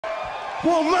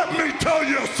Well, let me tell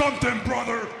you something,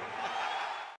 brother.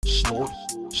 Snort,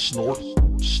 snort,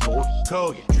 snort.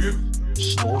 Kogan. Drip.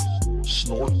 Snort,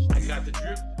 snort. I got the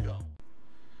drip. Go.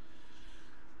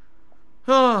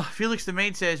 Oh, Felix the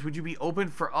Maid says, would you be open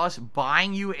for us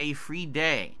buying you a free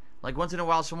day? Like once in a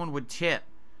while someone would tip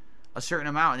a certain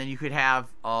amount and then you could have,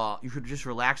 you could just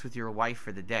relax with your wife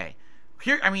for the day.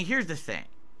 Here's the thing,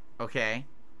 okay?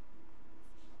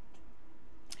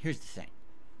 Here's the thing.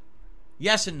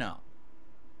 Yes and no.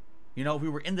 You know, if we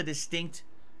were in the distinct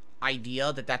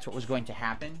idea that that's what was going to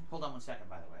happen. Hold on one second,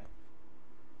 by the way.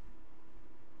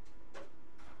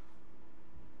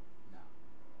 No.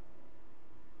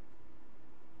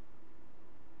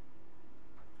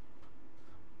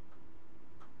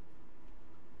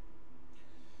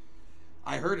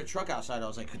 I heard a truck outside. I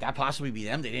was like, could that possibly be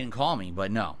them? They didn't call me,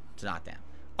 but no, it's not them.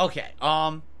 Okay,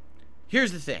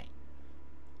 here's the thing.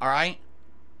 All right?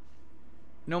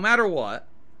 No matter what,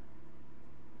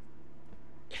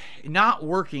 not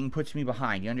working puts me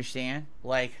behind. You understand?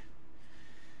 Like,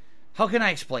 how can I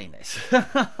explain this?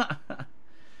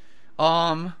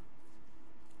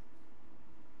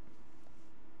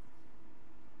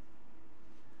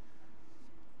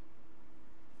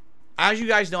 As you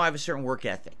guys know, I have a certain work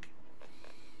ethic.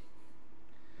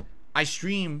 I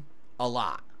stream a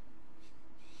lot,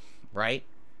 right?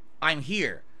 I'm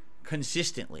here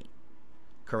consistently,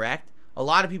 correct? A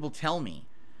lot of people tell me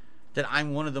that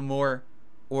I'm one of the more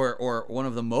or one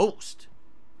of the most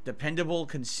dependable,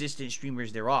 consistent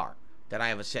streamers there are. That I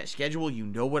have a set schedule. You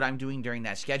know what I'm doing during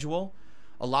that schedule.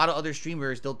 A lot of other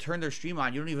streamers, they'll turn their stream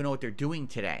on. You don't even know what they're doing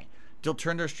today. They'll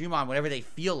turn their stream on whenever they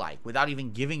feel like, without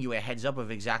even giving you a heads up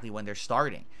of exactly when they're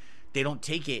starting. They don't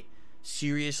take it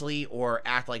seriously or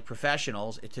act like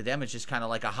professionals. To them, it's just kind of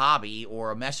like a hobby or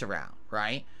a mess around,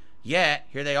 right? Yet,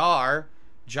 here they are,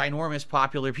 ginormous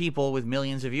popular people with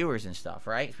millions of viewers and stuff,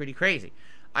 right? It's pretty crazy.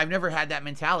 I've never had that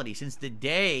mentality. Since the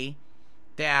day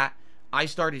that I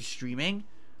started streaming,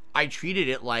 I treated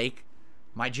it like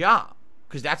my job.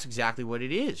 Because that's exactly what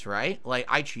it is, right? Like,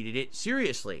 I treated it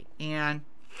seriously. And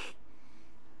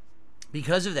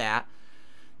because of that,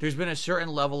 there's been a certain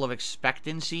level of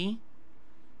expectancy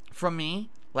from me.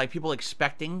 Like, people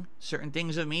expecting certain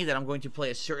things of me, that I'm going to play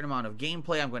a certain amount of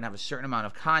gameplay, I'm going to have a certain amount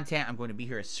of content, I'm going to be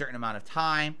here a certain amount of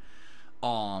time.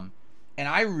 And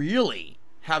I really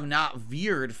have not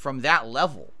veered from that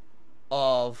level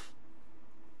of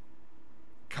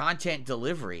content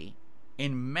delivery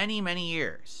in many, many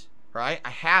years, right? I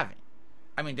haven't.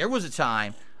 I mean, there was a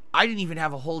time I didn't even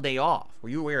have a whole day off. Were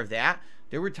you aware of that?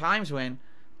 There were times when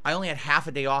I only had half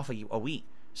a day off a week.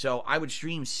 So I would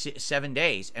stream 7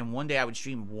 days, and one day I would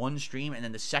stream one stream, and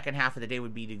then the second half of the day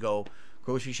would be to go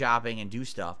grocery shopping and do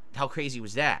stuff. How crazy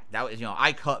was that? That was, you know,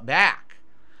 I cut back.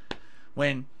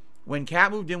 When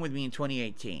Kat moved in with me in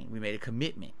 2018, we made a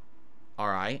commitment, all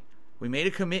right? We made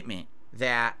a commitment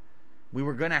that we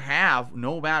were going to have,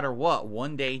 no matter what,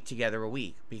 one day together a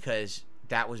week, because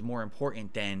that was more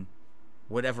important than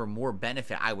whatever more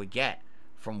benefit I would get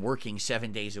from working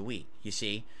 7 days a week, you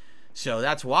see? So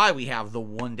that's why we have the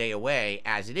 1 day away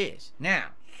as it is. Now,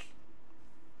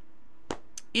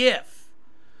 if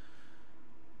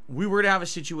we were to have a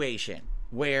situation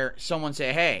where someone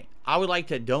say, hey, I would like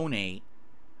to donate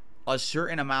a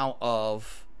certain amount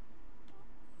of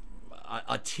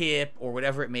a tip or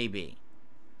whatever it may be,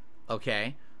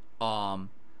 okay? And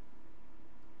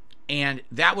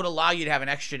that would allow you to have an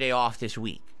extra day off this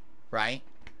week, right?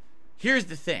 Here's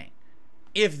the thing.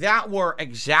 If that were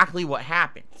exactly what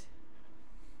happened,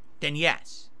 then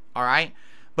yes, all right?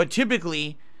 But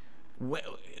typically,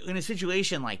 in a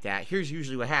situation like that, here's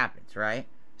usually what happens, right?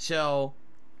 So,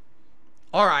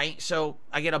 all right, so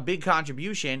I get a big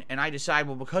contribution, and I decide,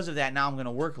 well, because of that, now I'm going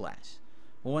to work less.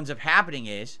 What ends up happening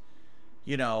is,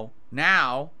 you know,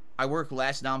 now I work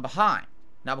less, now I'm behind.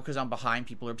 Now because I'm behind,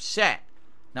 people are upset.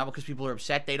 Now because people are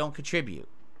upset, they don't contribute.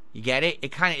 You get it?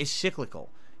 It kind of is cyclical.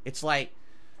 It's like,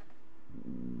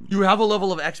 you have a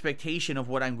level of expectation of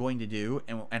what I'm going to do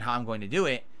and how I'm going to do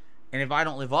it, and if I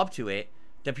don't live up to it,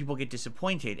 then people get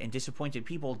disappointed, and disappointed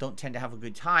people don't tend to have a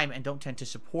good time and don't tend to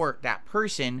support that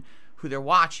person who they're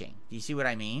watching. Do you see what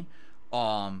I mean?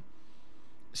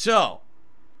 So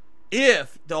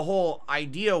if the whole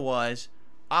idea was,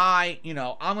 I'm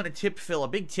going to tip Phil a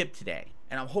big tip today,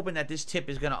 and I'm hoping that this tip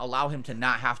is going to allow him to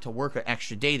not have to work an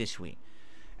extra day this week.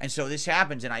 And so this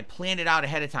happens, and I planned it out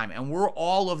ahead of time, and we're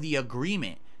all of the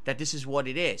agreement that this is what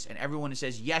it is. And everyone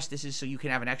says, yes, this is so you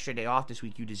can have an extra day off this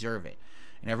week, you deserve it.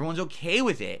 And everyone's okay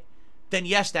with it, then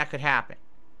yes, that could happen.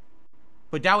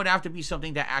 But that would have to be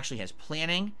something that actually has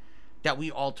planning, that we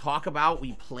all talk about,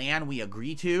 we plan, we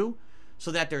agree to,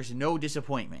 so that there's no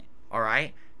disappointment, all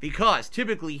right? Because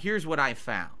typically, here's what I've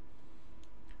found.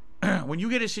 When you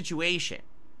get a situation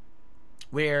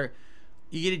where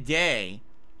you get a day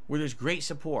where there's great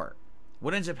support,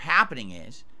 what ends up happening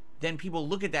is then people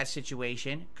look at that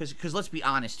situation, because let's be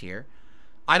honest here,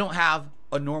 I don't have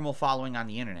a normal following on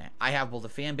the internet. I have both a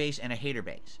fan base and a hater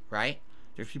base, right?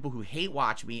 There's people who hate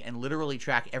watch me and literally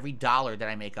track every dollar that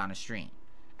I make on a stream.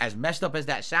 As messed up as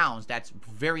that sounds, that's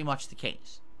very much the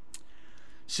case.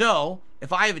 So,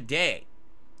 if I have a day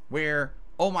where,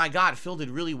 oh my God, Phil did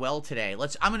really well today.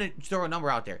 I'm going to throw a number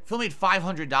out there. Phil made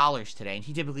 $500 today, and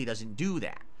he typically doesn't do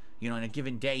that. You know, in a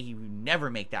given day, he would never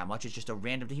make that much. It's just a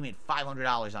random day. He made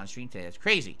 $500 on stream today. That's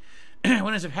crazy.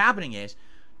 What ends up happening is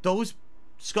those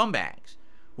scumbags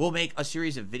will make a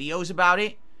series of videos about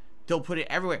it. They'll put it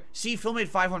everywhere. See, Phil made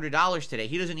 $500 today.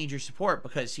 He doesn't need your support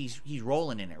because he's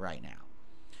rolling in it right now.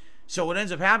 So what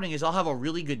ends up happening is I'll have a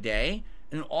really good day,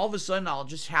 and all of a sudden I'll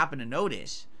just happen to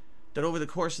notice that over the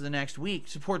course of the next week,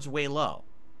 support's way low.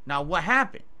 Now, what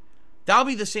happened? That'll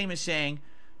be the same as saying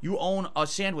you own a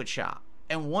sandwich shop,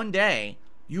 and one day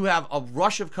you have a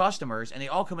rush of customers, and they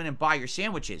all come in and buy your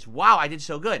sandwiches. Wow, I did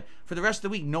so good. For the rest of the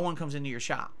week, no one comes into your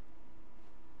shop.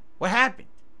 What happened?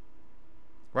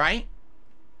 Right?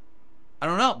 I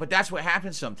don't know, but that's what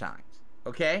happens sometimes.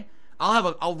 Okay?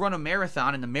 I'll run a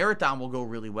marathon, and the marathon will go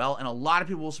really well, and a lot of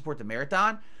people will support the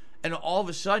marathon, and all of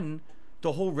a sudden,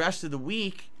 the whole rest of the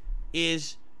week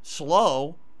is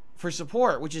slow for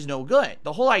support, which is no good.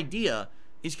 The whole idea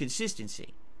is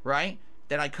consistency, right?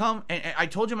 That I come, and I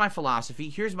told you my philosophy.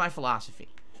 Here's my philosophy.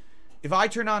 If I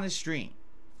turn on a stream,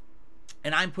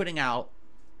 and I'm putting out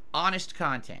honest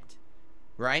content,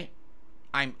 right?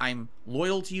 I'm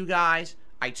loyal to you guys.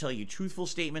 I tell you truthful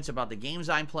statements about the games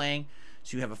I'm playing,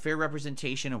 so you have a fair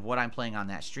representation of what I'm playing on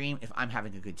that stream. If I'm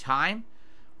having a good time,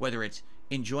 whether it's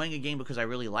enjoying a game because I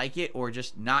really like it or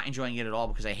just not enjoying it at all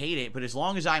because I hate it, but as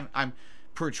long as I'm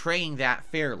portraying that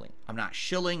fairly, I'm not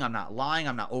shilling, I'm not lying,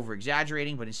 I'm not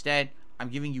over-exaggerating, but instead I'm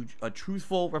giving you a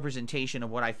truthful representation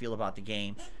of what I feel about the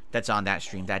game that's on that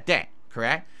stream that day,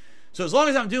 correct? So as long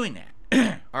as I'm doing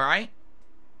that, all right,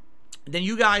 then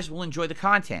you guys will enjoy the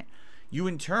content. You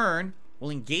in turn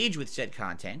will engage with said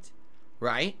content,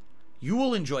 right? You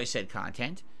will enjoy said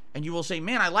content, and you will say,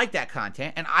 man, I like that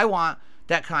content, and I want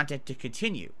that content to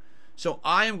continue. So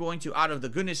I am going to, out of the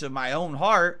goodness of my own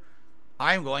heart,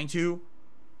 I am going to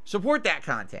support that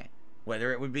content,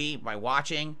 whether it would be by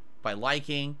watching, by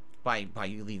liking, by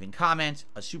you leaving comments,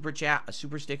 a super chat, a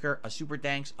super sticker, a super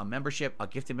thanks, a membership, a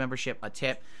gifted membership, a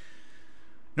tip.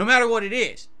 No matter what it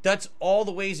is, that's all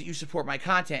the ways that you support my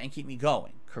content and keep me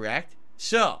going, correct?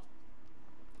 So,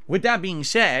 with that being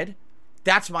said,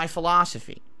 that's my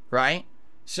philosophy, right?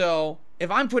 So,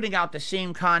 if I'm putting out the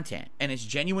same content, and it's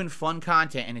genuine fun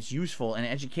content, and it's useful and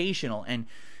educational, and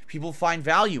people find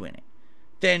value in it,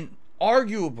 then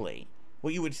arguably,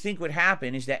 what you would think would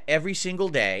happen is that every single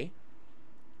day,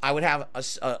 I would have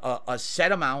a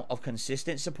set amount of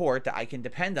consistent support that I can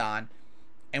depend on,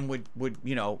 and would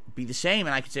you know, be the same,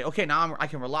 and I could say, okay, now I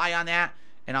can rely on that,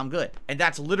 and I'm good. And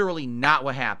that's literally not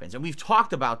what happens. And we've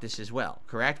talked about this as well,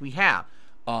 correct? We have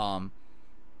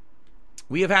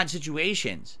had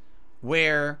situations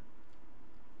where,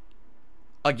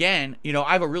 again, you know,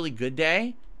 I have a really good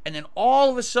day, and then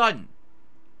all of a sudden,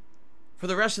 for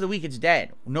the rest of the week, it's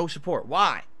dead. No support.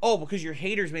 Why? Oh, because your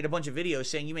haters made a bunch of videos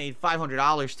saying you made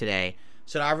 $500 today,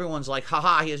 so now everyone's like,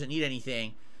 haha, he doesn't need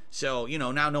anything. So, you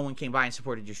know, now no one came by and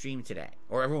supported your stream today.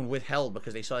 Or everyone withheld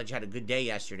because they saw that you had a good day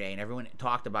yesterday, and everyone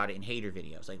talked about it in hater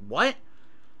videos. Like, what?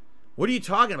 What are you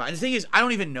talking about? And the thing is, I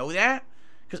don't even know that,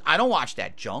 because I don't watch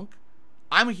that junk.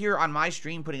 I'm here on my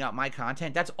stream putting out my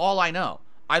content. That's all I know.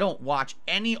 I don't watch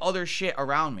any other shit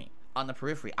around me on the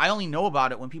periphery. I only know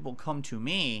about it when people come to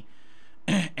me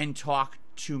and talk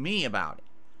to me about it.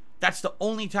 That's the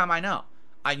only time I know.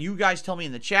 You guys tell me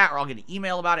in the chat, or I'll get an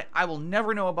email about it. I will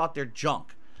never know about their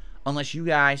junk unless you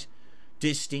guys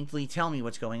distinctly tell me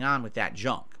what's going on with that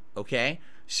junk, okay?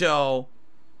 So,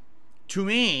 to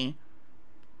me,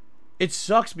 it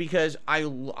sucks because I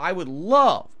would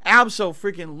love,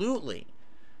 abso-freaking-lutely,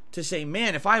 to say,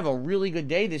 man, if I have a really good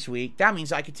day this week, that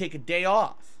means I could take a day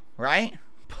off, right?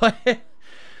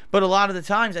 But a lot of the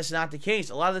times, that's not the case.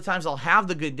 A lot of the times, I'll have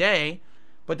the good day,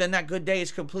 but then that good day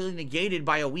is completely negated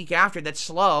by a week after that's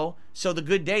slow, so the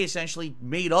good day essentially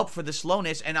made up for the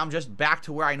slowness, and I'm just back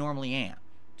to where I normally am.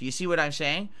 Do you see what I'm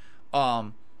saying?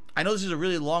 I know this is a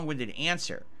really long-winded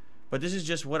answer, but this is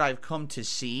just what I've come to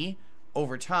see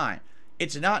over time.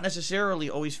 It's not necessarily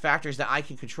always factors that I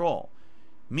can control.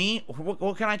 Me,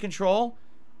 what can I control?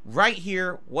 Right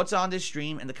here, what's on this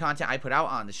stream and the content I put out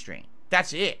on the stream.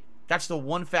 That's it. That's the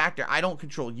one factor. I don't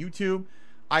control YouTube.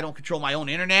 I don't control my own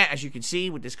internet, as you can see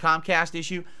with this Comcast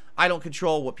issue. I don't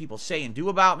control what people say and do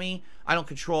about me. I don't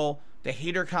control the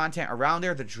hater content around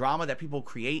there, the drama that people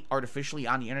create artificially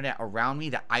on the internet around me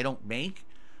that I don't make.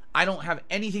 I don't have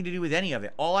anything to do with any of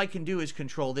it. All I can do is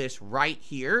control this right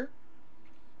here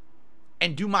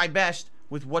and do my best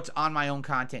with what's on my own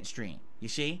content stream. You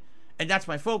see? And that's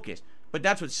my focus. But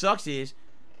that's what sucks is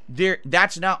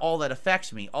that's not all that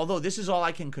affects me. Although this is all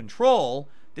I can control,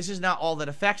 this is not all that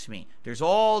affects me. There's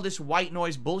all this white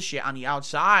noise bullshit on the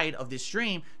outside of this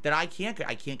stream that I can't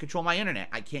control my internet.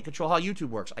 I can't control how YouTube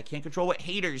works. I can't control what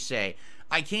haters say.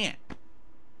 I can't.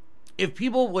 If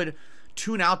people would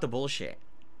tune out the bullshit,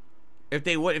 if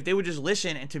they would just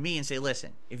listen to me and say,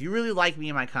 listen, if you really like me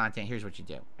and my content, here's what you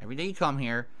do. Every day you come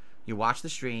here, you watch the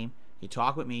stream, you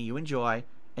talk with me, you enjoy,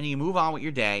 and you move on with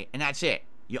your day, and that's it.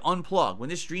 You unplug. When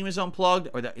this stream is unplugged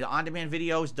or the on-demand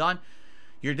video is done,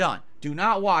 you're done. Do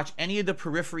not watch any of the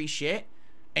periphery shit,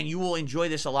 and you will enjoy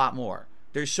this a lot more.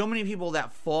 There's so many people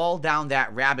that fall down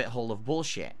that rabbit hole of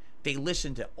bullshit. They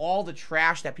listen to all the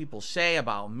trash that people say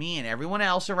about me and everyone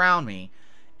else around me,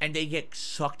 and they get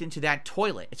sucked into that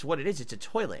toilet. It's what it is. It's a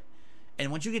toilet.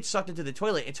 And once you get sucked into the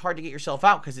toilet, it's hard to get yourself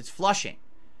out because it's flushing.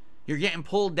 You're getting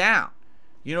pulled down.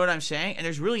 You know what I'm saying? And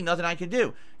there's really nothing I can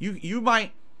do. You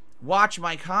might watch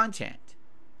my content,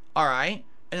 all right?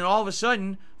 And then all of a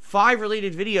sudden, 5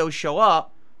 related videos show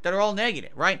up that are all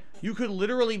negative, right? You could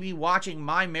literally be watching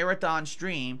my marathon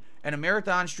stream, and a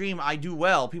marathon stream I do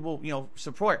well, people, you know,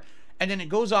 support. And then it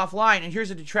goes offline, and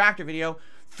here's a detractor video.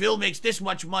 Phil makes this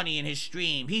much money in his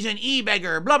stream. He's an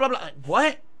e-beggar, blah, blah, blah.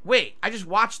 What? Wait, I just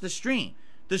watched the stream.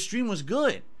 The stream was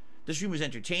good. The stream was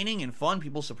entertaining and fun.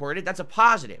 People supported it. That's a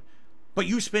positive. But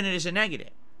you spin it as a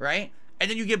negative, right? And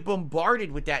then you get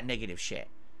bombarded with that negative shit.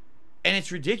 And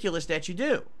it's ridiculous that you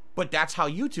do. But that's how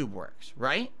YouTube works,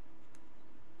 right?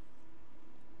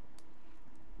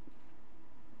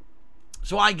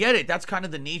 So I get it. That's kind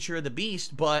of the nature of the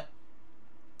beast. But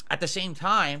at the same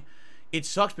time, it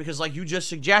sucks because, like you just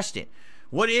suggested,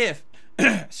 what if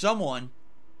someone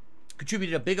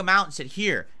contributed a big amount and said,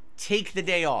 here, take the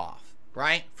day off,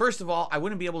 right? First of all, I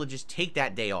wouldn't be able to just take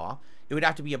that day off. It would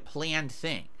have to be a planned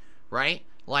thing, right?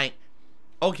 Like,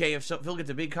 okay, if Phil gets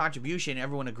a big contribution,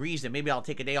 everyone agrees that maybe I'll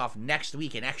take a day off next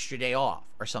week, an extra day off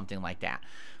or something like that.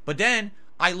 But then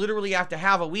I literally have to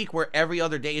have a week where every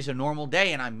other day is a normal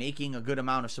day and I'm making a good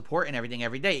amount of support and everything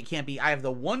every day. It can't be I have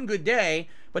the one good day,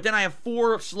 but then I have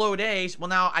 4 slow days. Well,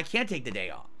 now I can't take the day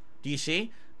off. Do you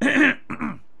see?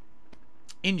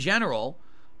 In general,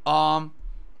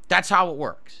 that's how it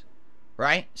works,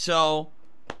 right? So,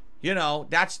 you know,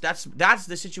 that's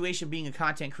the situation being a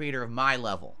content creator of my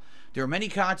level. There are many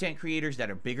content creators that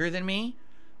are bigger than me,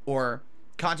 or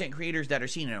content creators that are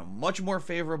seen in a much more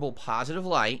favorable, positive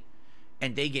light,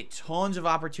 and they get tons of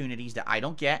opportunities that I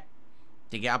don't get.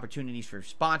 They get opportunities for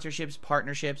sponsorships,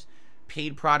 partnerships,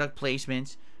 paid product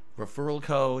placements, referral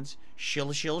codes,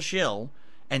 shill,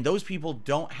 and those people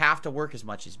don't have to work as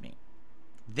much as me.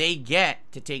 They get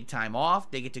to take time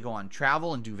off. They get to go on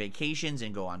travel and do vacations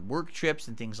and go on work trips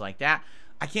and things like that.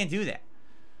 I can't do that.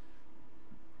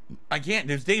 I can't.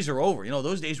 Those days are over. You know,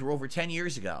 those days were over 10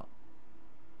 years ago.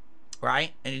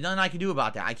 Right? And there's nothing I can do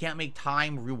about that. I can't make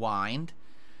time rewind.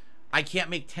 I can't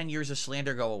make 10 years of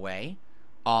slander go away.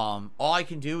 All I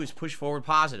can do is push forward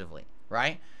positively.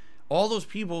 Right? All those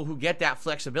people who get that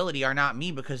flexibility are not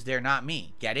me because they're not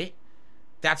me. Get it?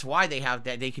 That's why they have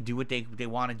that. They can do what they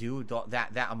want to do.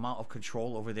 That amount of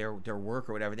control over their work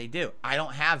or whatever they do. I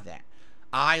don't have that.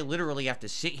 I literally have to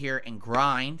sit here and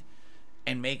grind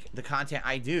and make the content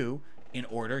I do in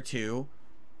order to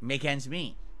make ends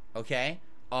meet. Okay?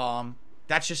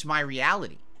 That's just my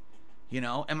reality. You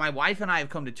know? And my wife and I have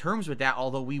come to terms with that,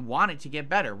 although we want it to get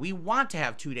better. We want to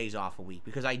have 2 days off a week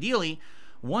because ideally,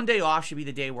 1 day off should be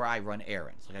the day where I run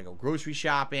errands. Like I go grocery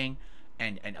shopping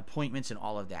and appointments and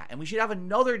all of that. And we should have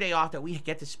another day off that we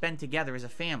get to spend together as a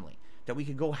family, that we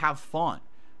could go have fun,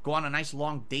 go on a nice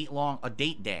long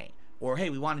date day. Or,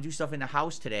 hey, we want to do stuff in the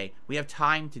house today. We have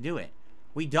time to do it.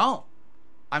 We don't.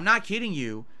 I'm not kidding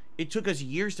you. It took us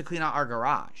years to clean out our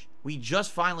garage. We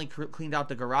just finally cleaned out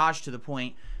the garage to the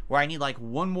point where I need like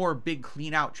one more big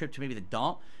clean out trip to maybe the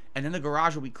dump. And then the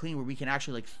garage will be clean where we can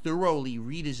actually like thoroughly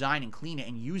redesign and clean it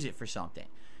and use it for something.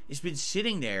 It's been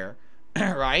sitting there,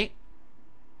 right,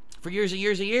 for years and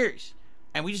years and years.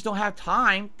 And we just don't have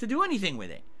time to do anything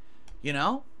with it. You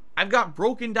know? I've got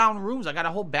broken down rooms. I got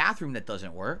a whole bathroom that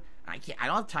doesn't work. I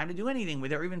don't have time to do anything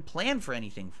with it or even plan for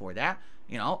anything for that.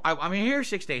 You know, I'm here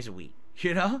 6 days a week,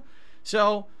 you know?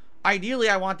 So ideally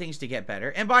I want things to get better.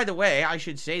 And by the way, I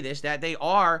should say this, that they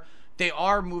are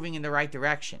moving in the right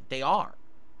direction. They are.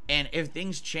 And if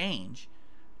things change,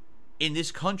 in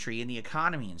this country, in the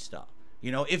economy and stuff.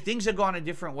 You know, if things had gone a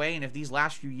different way, and if these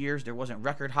last few years there wasn't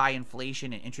record high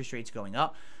inflation and interest rates going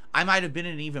up, I might have been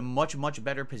in an even much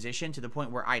better position, to the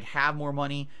point where I'd have more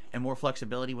money and more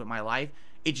flexibility with my life.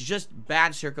 It's just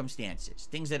bad circumstances,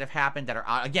 things that have happened that are,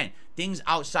 again, things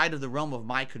outside of the realm of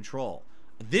my control.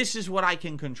 This is what I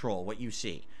can control, what you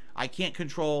see. I can't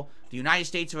control the United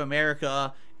States of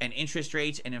America and interest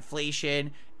rates and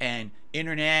inflation and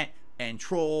internet and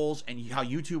trolls and how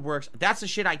YouTube works. That's the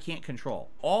shit I can't control.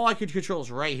 All I could control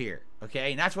is right here,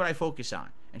 okay? And that's what I focus on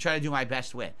and try to do my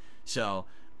best with. So,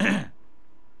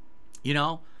 you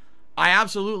know, I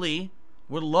absolutely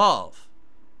would love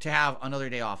to have another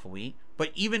day off a week.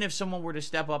 But even if someone were to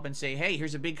step up and say, hey,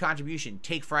 here's a big contribution,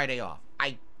 take Friday off,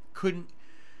 I couldn't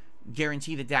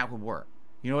guarantee that that would work.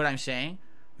 You know what I'm saying?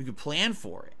 We could plan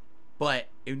for it, but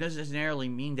it doesn't necessarily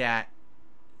mean that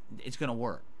it's going to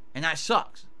work. And that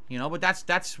sucks. You know, but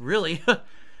that's really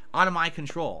out of my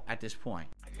control at this point.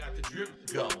 I got the drip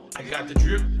going. I got the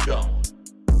drip going.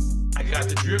 I got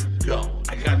the drip going. I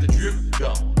got the drip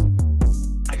going.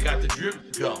 I got the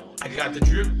drip going. I got the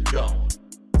drip going.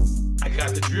 I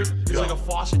got the drip going. It's like a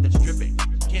faucet that's dripping.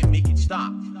 You can't make it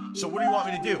stop. So what do you want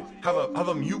me to do? Have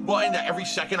a mute button that every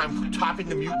second I'm tapping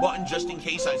the mute button just in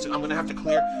case I'm gonna have to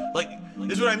clear? Like,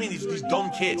 this is what I mean, these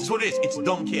dumb kids. This is what it is. It's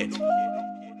dumb kids.